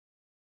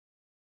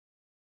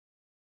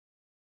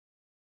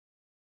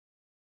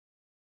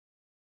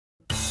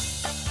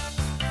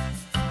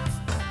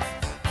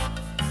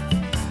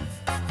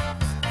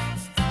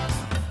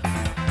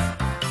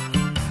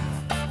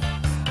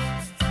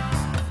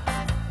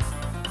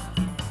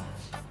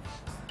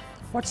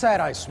What's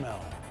that I smell?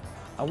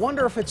 I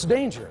wonder if it's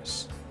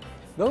dangerous.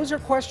 Those are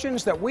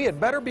questions that we had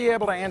better be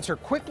able to answer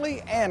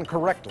quickly and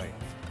correctly.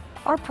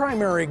 Our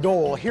primary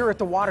goal here at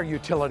the water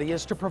utility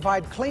is to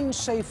provide clean,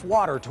 safe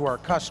water to our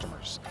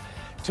customers.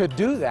 To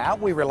do that,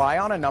 we rely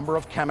on a number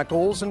of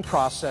chemicals and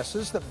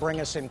processes that bring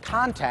us in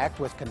contact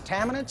with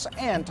contaminants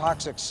and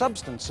toxic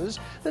substances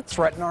that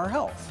threaten our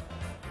health.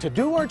 To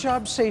do our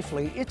job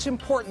safely, it's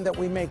important that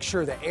we make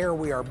sure the air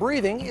we are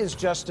breathing is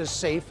just as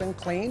safe and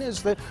clean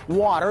as the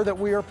water that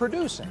we are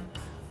producing.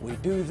 We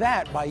do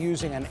that by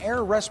using an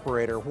air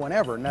respirator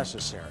whenever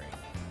necessary.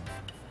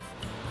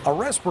 A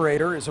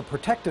respirator is a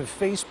protective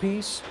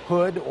facepiece,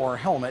 hood, or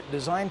helmet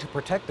designed to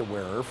protect the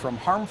wearer from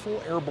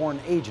harmful airborne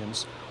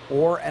agents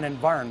or an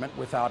environment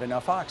without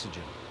enough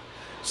oxygen.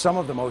 Some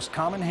of the most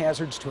common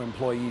hazards to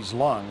employees'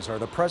 lungs are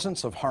the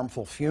presence of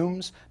harmful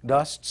fumes,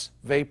 dusts,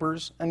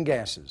 vapors, and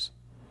gases.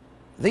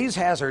 These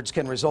hazards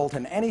can result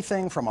in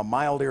anything from a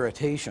mild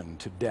irritation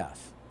to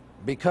death.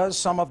 Because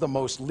some of the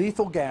most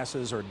lethal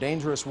gases or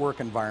dangerous work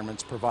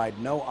environments provide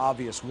no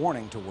obvious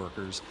warning to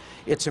workers,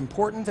 it's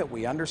important that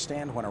we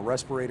understand when a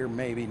respirator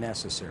may be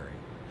necessary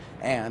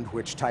and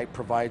which type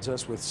provides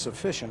us with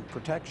sufficient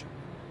protection.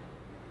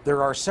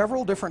 There are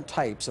several different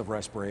types of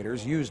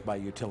respirators used by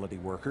utility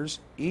workers,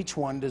 each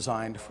one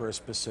designed for a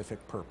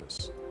specific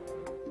purpose.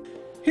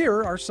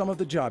 Here are some of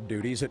the job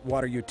duties at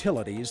water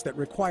utilities that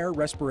require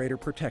respirator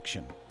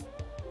protection.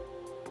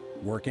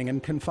 Working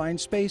in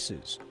confined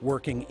spaces,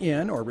 working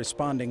in or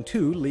responding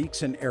to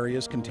leaks in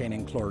areas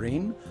containing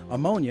chlorine,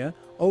 ammonia,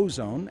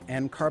 ozone,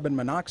 and carbon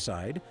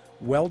monoxide,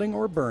 welding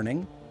or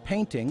burning,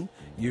 painting,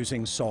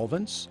 using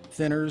solvents,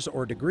 thinners,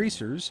 or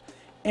degreasers,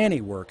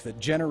 any work that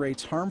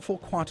generates harmful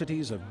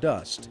quantities of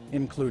dust,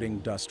 including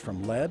dust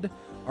from lead,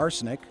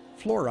 arsenic,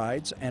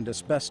 fluorides, and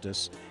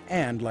asbestos,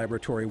 and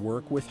laboratory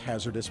work with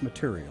hazardous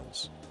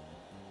materials.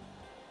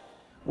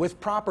 With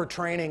proper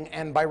training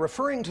and by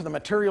referring to the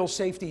Material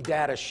Safety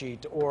Data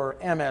Sheet, or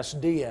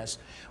MSDS,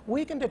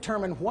 we can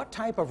determine what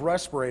type of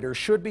respirator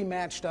should be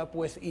matched up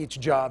with each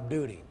job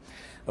duty.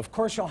 Of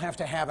course, you'll have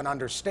to have an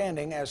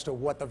understanding as to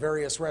what the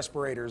various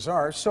respirators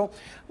are, so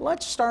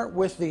let's start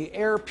with the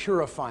air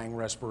purifying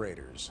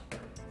respirators.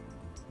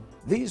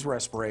 These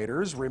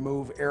respirators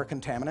remove air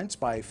contaminants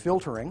by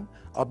filtering,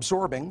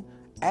 absorbing,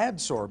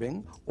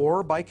 adsorbing,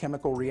 or by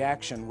chemical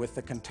reaction with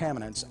the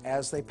contaminants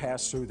as they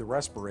pass through the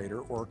respirator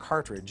or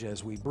cartridge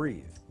as we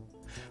breathe.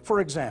 For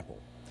example,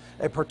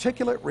 a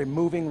particulate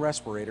removing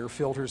respirator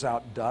filters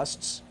out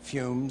dusts,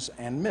 fumes,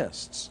 and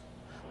mists.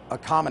 A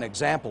common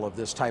example of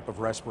this type of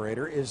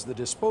respirator is the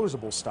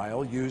disposable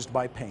style used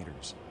by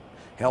painters.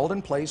 Held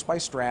in place by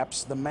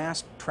straps, the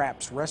mask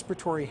traps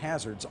respiratory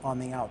hazards on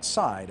the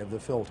outside of the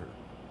filter.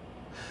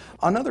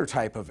 Another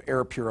type of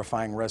air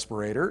purifying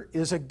respirator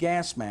is a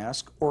gas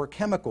mask or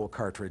chemical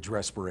cartridge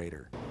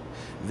respirator.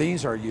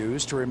 These are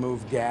used to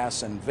remove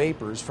gas and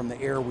vapors from the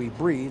air we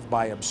breathe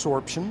by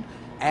absorption,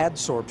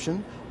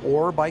 adsorption,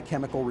 or by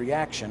chemical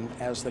reaction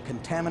as the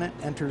contaminant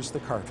enters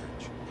the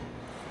cartridge.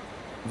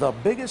 The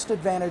biggest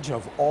advantage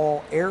of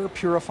all air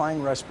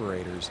purifying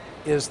respirators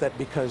is that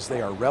because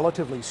they are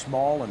relatively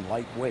small and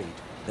lightweight,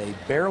 they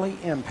barely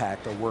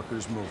impact a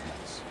worker's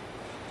movements.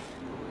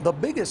 The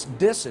biggest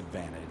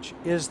disadvantage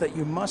is that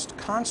you must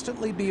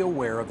constantly be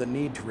aware of the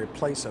need to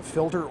replace a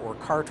filter or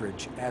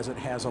cartridge as it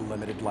has a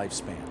limited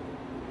lifespan.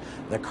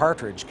 The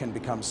cartridge can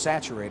become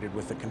saturated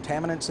with the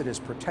contaminants it is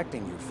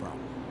protecting you from.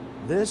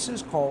 This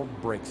is called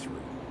breakthrough.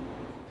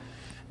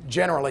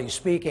 Generally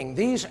speaking,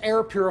 these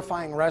air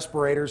purifying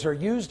respirators are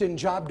used in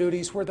job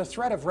duties where the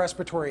threat of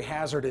respiratory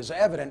hazard is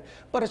evident,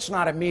 but it's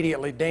not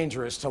immediately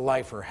dangerous to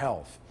life or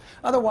health,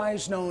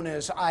 otherwise known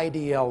as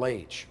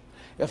IDLH.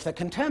 If the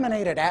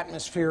contaminated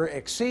atmosphere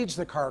exceeds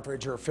the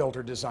cartridge or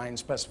filter design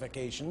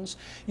specifications,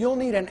 you'll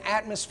need an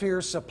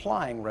atmosphere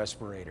supplying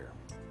respirator.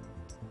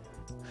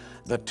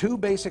 The two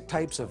basic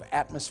types of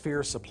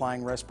atmosphere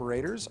supplying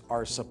respirators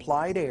are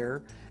supplied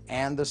air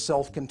and the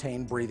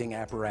self-contained breathing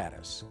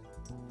apparatus.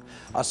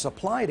 A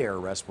supplied air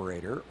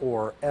respirator,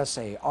 or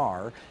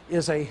SAR,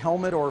 is a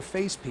helmet or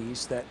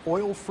facepiece that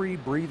oil-free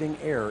breathing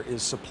air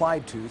is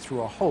supplied to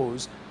through a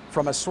hose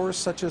from a source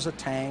such as a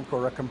tank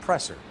or a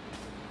compressor.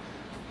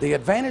 The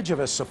advantage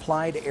of a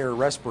supplied air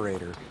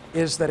respirator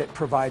is that it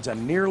provides a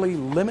nearly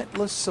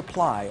limitless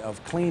supply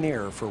of clean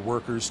air for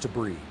workers to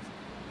breathe.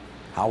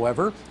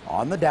 However,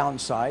 on the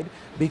downside,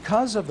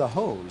 because of the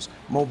hose,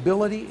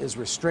 mobility is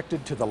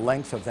restricted to the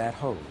length of that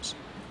hose.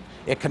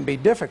 It can be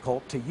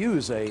difficult to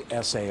use a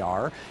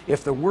SAR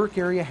if the work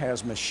area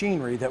has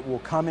machinery that will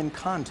come in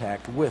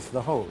contact with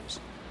the hose.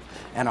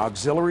 An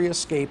auxiliary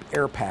escape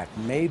air pack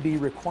may be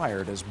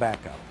required as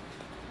backup.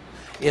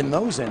 In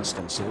those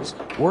instances,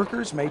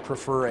 workers may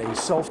prefer a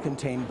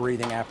self-contained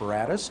breathing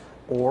apparatus,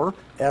 or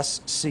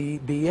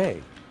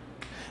SCBA.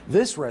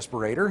 This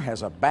respirator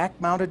has a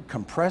back-mounted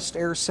compressed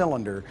air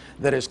cylinder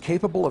that is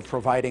capable of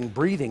providing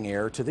breathing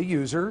air to the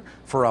user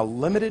for a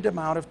limited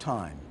amount of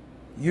time,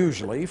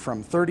 usually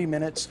from 30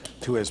 minutes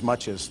to as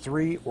much as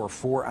 3 or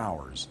 4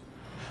 hours.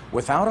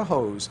 Without a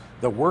hose,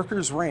 the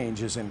worker's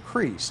range is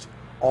increased,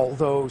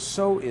 although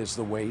so is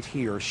the weight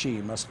he or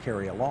she must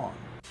carry along.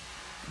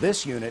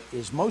 This unit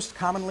is most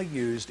commonly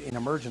used in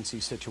emergency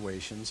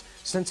situations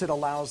since it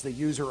allows the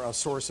user a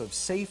source of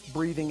safe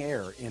breathing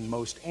air in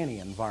most any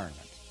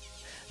environment.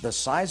 The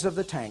size of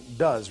the tank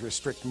does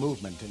restrict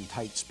movement in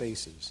tight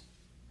spaces.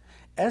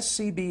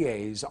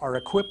 SCBAs are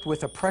equipped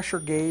with a pressure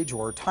gauge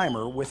or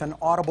timer with an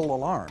audible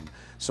alarm,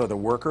 so the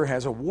worker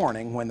has a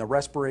warning when the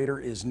respirator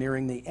is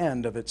nearing the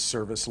end of its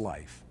service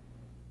life.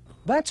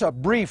 That's a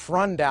brief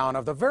rundown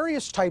of the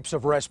various types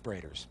of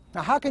respirators.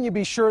 Now, how can you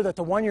be sure that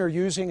the one you're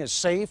using is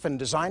safe and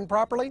designed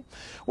properly?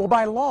 Well,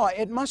 by law,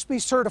 it must be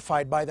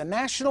certified by the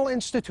National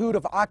Institute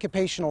of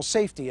Occupational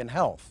Safety and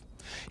Health.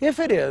 If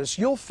it is,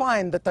 you'll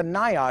find that the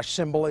NIOSH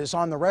symbol is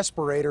on the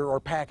respirator or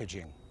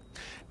packaging.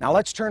 Now,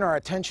 let's turn our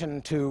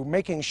attention to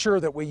making sure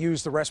that we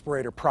use the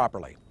respirator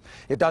properly.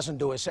 It doesn't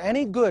do us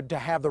any good to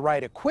have the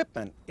right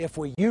equipment if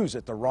we use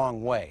it the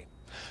wrong way.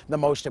 The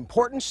most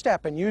important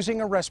step in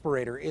using a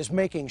respirator is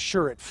making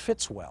sure it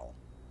fits well.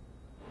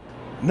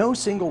 No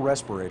single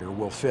respirator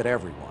will fit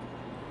everyone.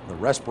 The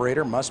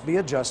respirator must be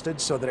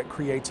adjusted so that it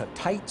creates a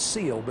tight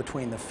seal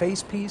between the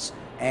facepiece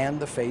and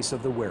the face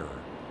of the wearer.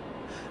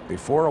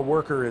 Before a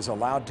worker is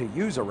allowed to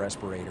use a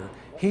respirator,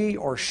 he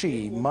or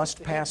she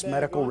must pass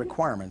medical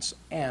requirements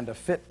and a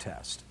fit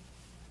test.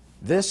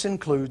 This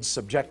includes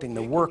subjecting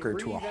the worker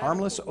to a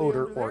harmless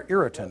odor or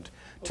irritant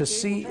to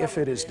see if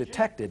it is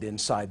detected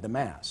inside the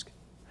mask.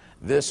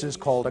 This is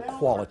called a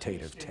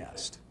qualitative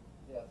test.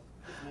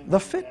 The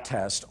fit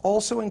test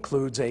also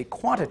includes a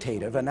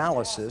quantitative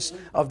analysis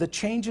of the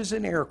changes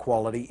in air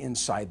quality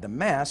inside the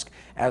mask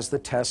as the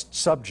test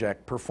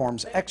subject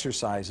performs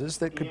exercises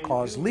that could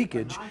cause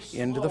leakage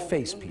into the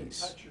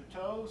facepiece.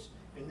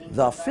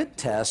 The fit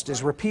test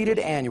is repeated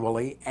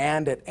annually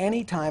and at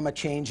any time a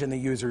change in the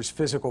user's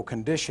physical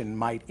condition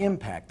might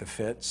impact the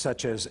fit,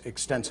 such as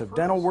extensive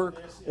dental work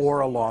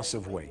or a loss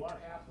of weight.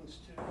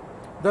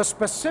 The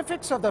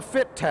specifics of the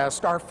fit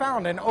test are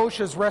found in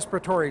OSHA's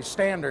respiratory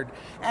standard,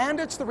 and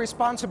it's the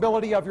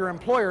responsibility of your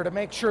employer to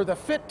make sure the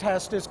fit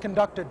test is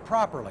conducted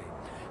properly.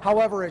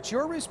 However, it's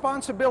your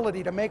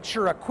responsibility to make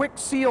sure a quick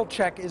seal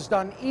check is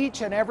done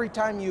each and every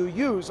time you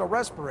use a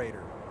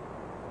respirator.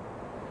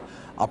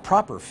 A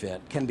proper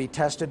fit can be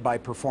tested by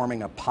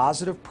performing a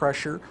positive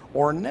pressure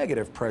or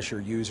negative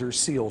pressure user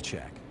seal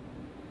check.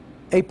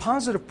 A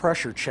positive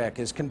pressure check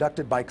is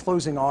conducted by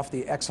closing off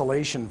the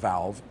exhalation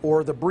valve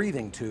or the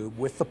breathing tube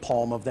with the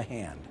palm of the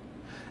hand.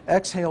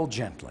 Exhale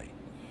gently.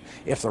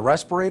 If the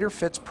respirator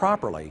fits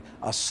properly,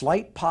 a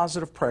slight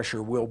positive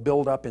pressure will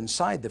build up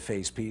inside the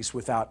facepiece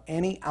without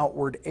any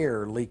outward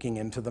air leaking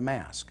into the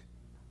mask.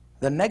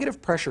 The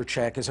negative pressure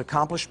check is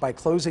accomplished by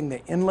closing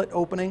the inlet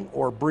opening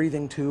or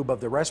breathing tube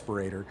of the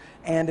respirator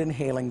and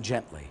inhaling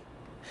gently.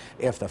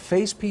 If the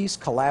facepiece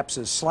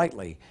collapses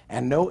slightly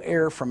and no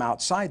air from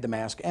outside the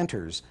mask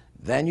enters,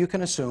 then you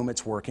can assume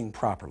it's working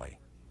properly.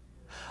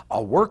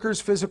 A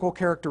worker's physical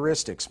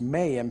characteristics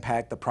may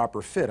impact the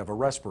proper fit of a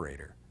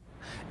respirator.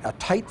 A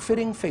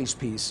tight-fitting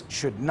facepiece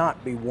should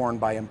not be worn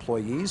by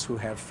employees who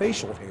have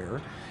facial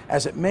hair,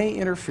 as it may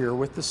interfere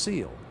with the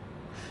seal.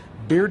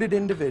 Bearded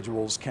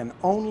individuals can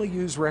only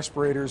use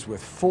respirators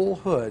with full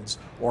hoods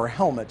or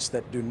helmets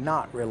that do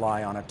not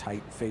rely on a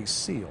tight face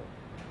seal.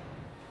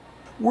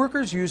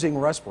 Workers using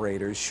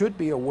respirators should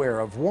be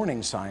aware of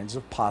warning signs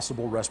of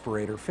possible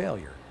respirator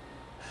failure.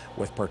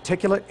 With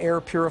particulate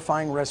air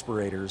purifying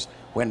respirators,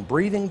 when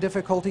breathing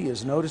difficulty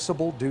is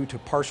noticeable due to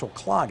partial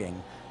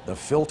clogging, the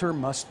filter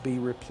must be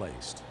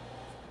replaced.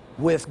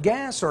 With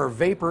gas or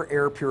vapor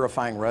air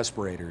purifying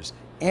respirators,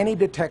 any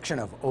detection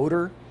of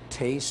odor,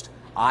 taste,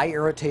 eye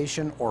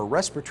irritation, or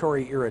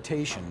respiratory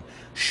irritation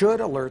should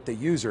alert the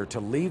user to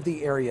leave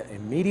the area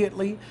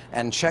immediately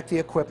and check the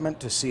equipment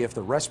to see if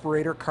the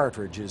respirator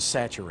cartridge is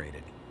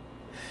saturated.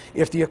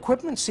 If the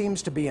equipment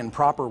seems to be in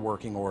proper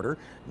working order,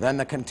 then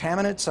the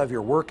contaminants of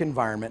your work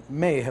environment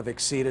may have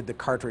exceeded the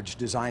cartridge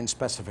design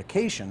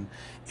specification,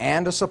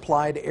 and a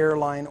supplied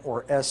airline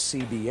or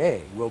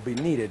SCBA will be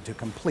needed to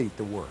complete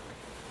the work.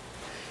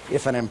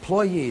 If an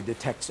employee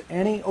detects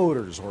any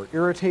odors or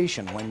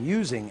irritation when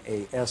using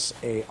a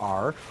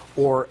SAR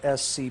or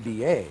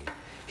SCBA,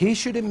 he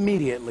should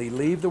immediately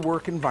leave the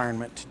work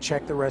environment to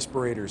check the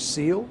respirator's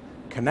seal,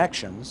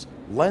 connections,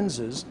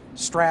 lenses,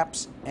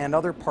 straps, and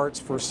other parts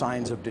for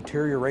signs of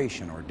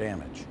deterioration or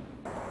damage.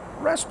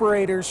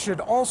 Respirators should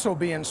also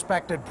be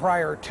inspected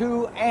prior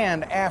to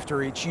and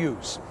after each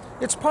use.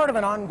 It's part of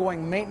an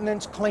ongoing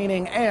maintenance,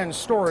 cleaning, and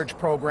storage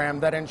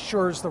program that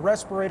ensures the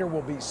respirator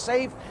will be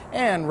safe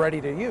and ready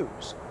to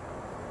use.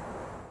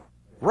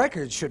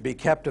 Records should be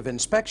kept of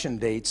inspection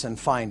dates and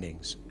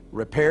findings.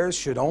 Repairs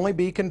should only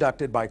be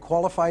conducted by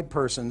qualified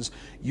persons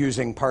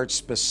using parts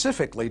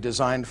specifically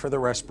designed for the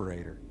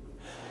respirator.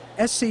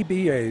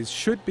 SCBAs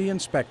should be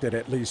inspected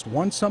at least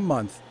once a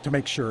month to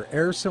make sure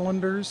air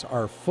cylinders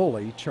are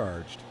fully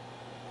charged.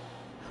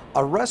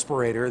 A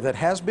respirator that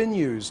has been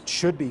used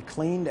should be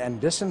cleaned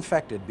and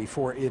disinfected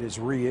before it is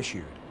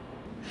reissued.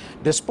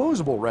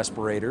 Disposable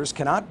respirators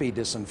cannot be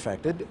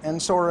disinfected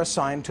and so are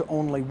assigned to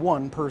only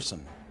one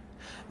person.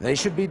 They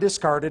should be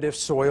discarded if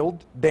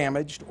soiled,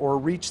 damaged, or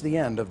reach the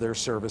end of their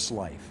service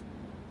life.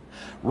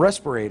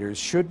 Respirators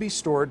should be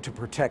stored to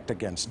protect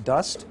against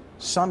dust,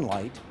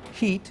 sunlight,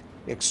 heat,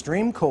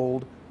 extreme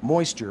cold,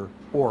 moisture,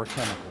 or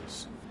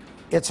chemicals.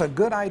 It's a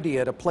good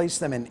idea to place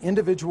them in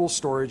individual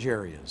storage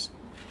areas.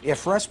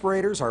 If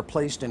respirators are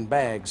placed in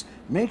bags,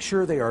 make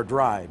sure they are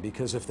dry,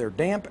 because if they're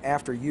damp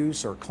after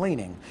use or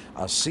cleaning,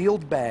 a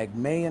sealed bag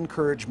may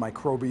encourage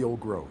microbial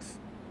growth.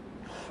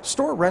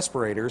 Store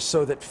respirators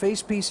so that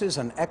face pieces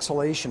and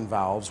exhalation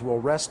valves will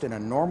rest in a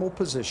normal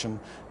position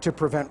to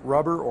prevent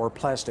rubber or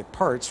plastic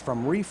parts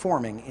from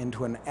reforming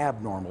into an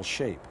abnormal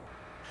shape.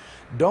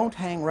 Don't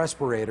hang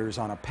respirators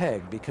on a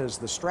peg, because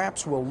the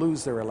straps will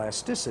lose their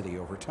elasticity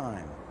over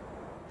time.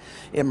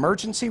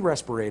 Emergency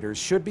respirators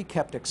should be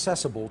kept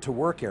accessible to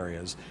work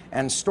areas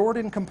and stored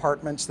in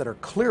compartments that are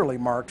clearly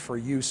marked for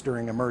use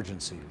during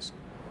emergencies.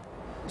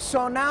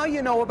 So now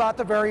you know about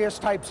the various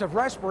types of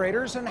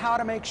respirators and how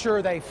to make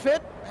sure they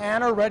fit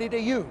and are ready to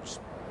use.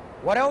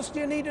 What else do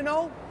you need to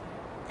know?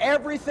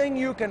 Everything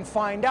you can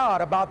find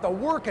out about the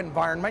work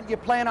environment you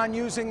plan on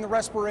using the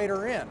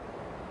respirator in.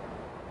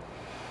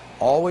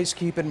 Always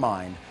keep in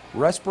mind,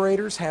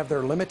 respirators have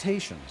their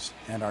limitations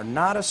and are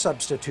not a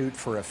substitute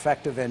for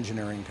effective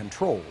engineering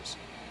controls.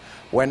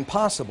 When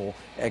possible,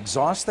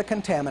 exhaust the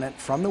contaminant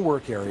from the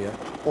work area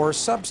or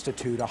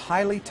substitute a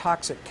highly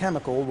toxic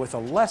chemical with a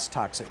less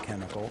toxic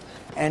chemical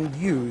and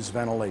use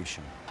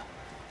ventilation.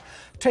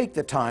 Take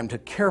the time to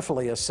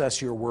carefully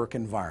assess your work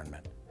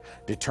environment.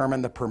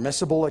 Determine the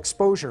permissible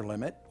exposure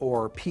limit,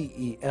 or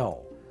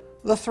PEL,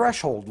 the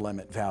threshold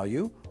limit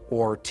value,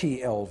 or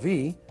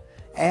TLV,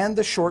 and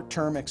the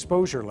short-term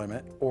exposure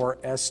limit, or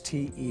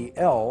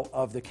STEL,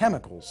 of the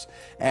chemicals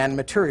and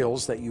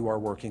materials that you are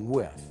working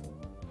with.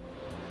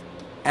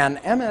 An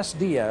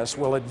MSDS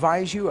will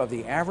advise you of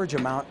the average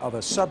amount of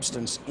a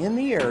substance in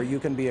the air you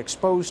can be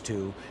exposed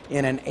to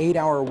in an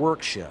 8-hour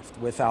work shift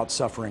without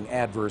suffering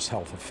adverse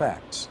health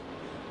effects.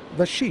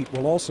 The sheet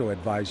will also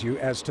advise you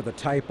as to the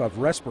type of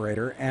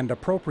respirator and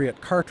appropriate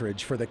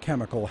cartridge for the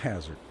chemical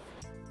hazard.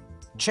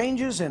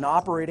 Changes in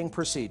operating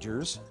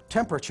procedures,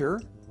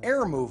 temperature,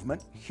 air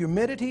movement,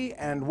 humidity,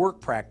 and work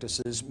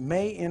practices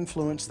may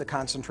influence the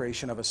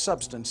concentration of a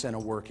substance in a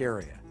work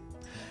area.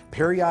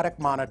 Periodic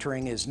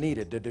monitoring is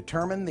needed to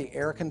determine the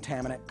air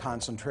contaminant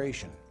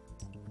concentration.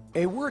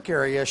 A work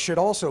area should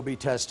also be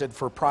tested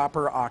for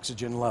proper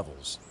oxygen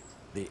levels.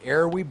 The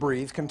air we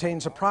breathe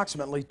contains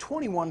approximately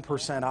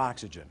 21%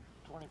 oxygen.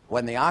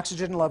 When the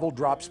oxygen level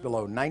drops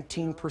below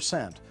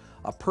 19%,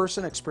 a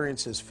person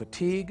experiences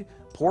fatigue,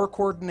 poor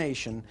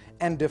coordination,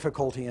 and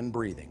difficulty in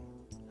breathing.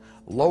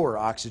 Lower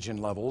oxygen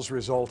levels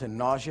result in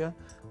nausea,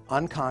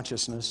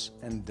 unconsciousness,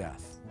 and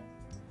death.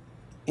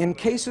 In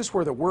cases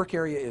where the work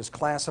area is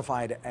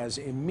classified as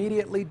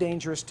immediately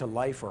dangerous to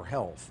life or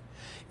health,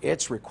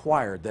 it's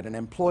required that an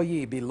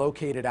employee be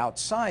located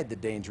outside the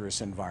dangerous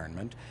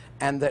environment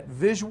and that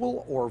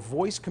visual or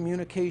voice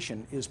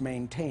communication is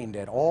maintained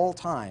at all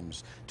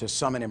times to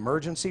summon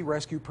emergency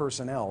rescue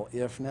personnel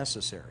if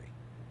necessary.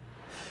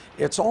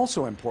 It's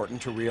also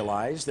important to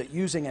realize that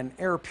using an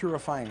air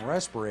purifying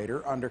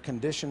respirator under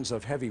conditions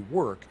of heavy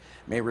work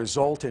may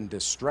result in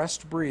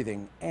distressed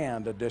breathing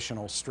and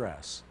additional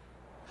stress.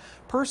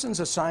 Persons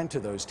assigned to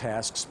those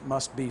tasks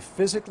must be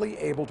physically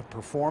able to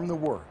perform the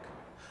work.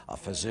 A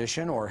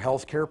physician or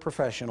healthcare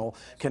professional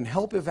can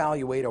help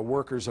evaluate a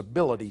worker's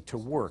ability to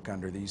work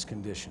under these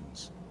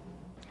conditions.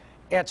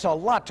 It's a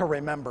lot to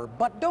remember,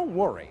 but don't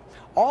worry.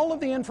 All of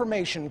the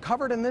information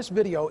covered in this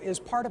video is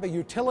part of a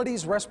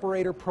utilities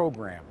respirator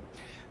program.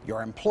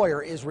 Your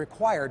employer is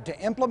required to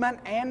implement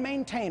and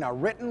maintain a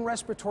written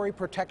respiratory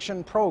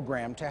protection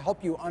program to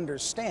help you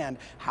understand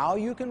how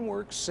you can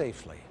work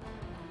safely.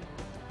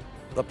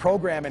 The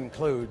program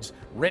includes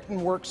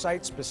written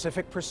worksite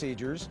specific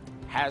procedures,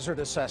 hazard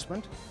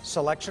assessment,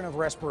 selection of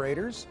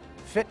respirators,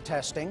 fit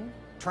testing,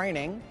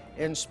 training,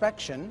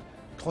 inspection,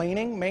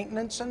 cleaning,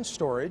 maintenance, and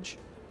storage,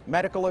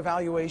 medical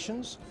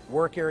evaluations,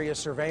 work area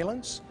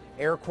surveillance,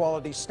 air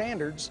quality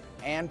standards,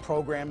 and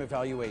program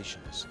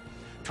evaluations.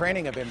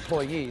 Training of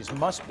employees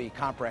must be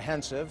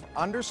comprehensive,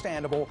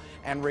 understandable,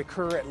 and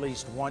recur at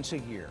least once a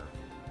year.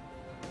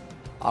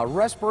 A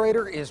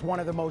respirator is one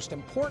of the most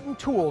important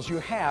tools you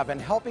have in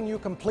helping you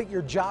complete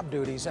your job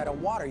duties at a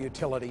water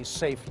utility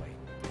safely.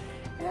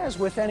 As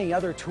with any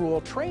other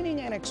tool,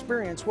 training and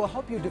experience will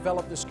help you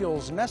develop the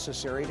skills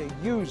necessary to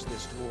use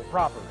this tool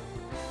properly.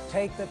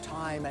 Take the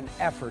time and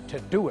effort to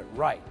do it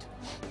right.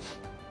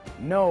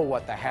 Know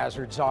what the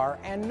hazards are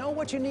and know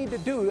what you need to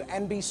do,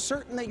 and be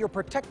certain that you're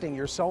protecting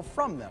yourself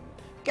from them.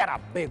 Get a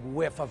big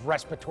whiff of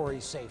respiratory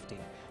safety.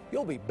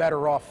 You'll be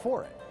better off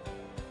for it.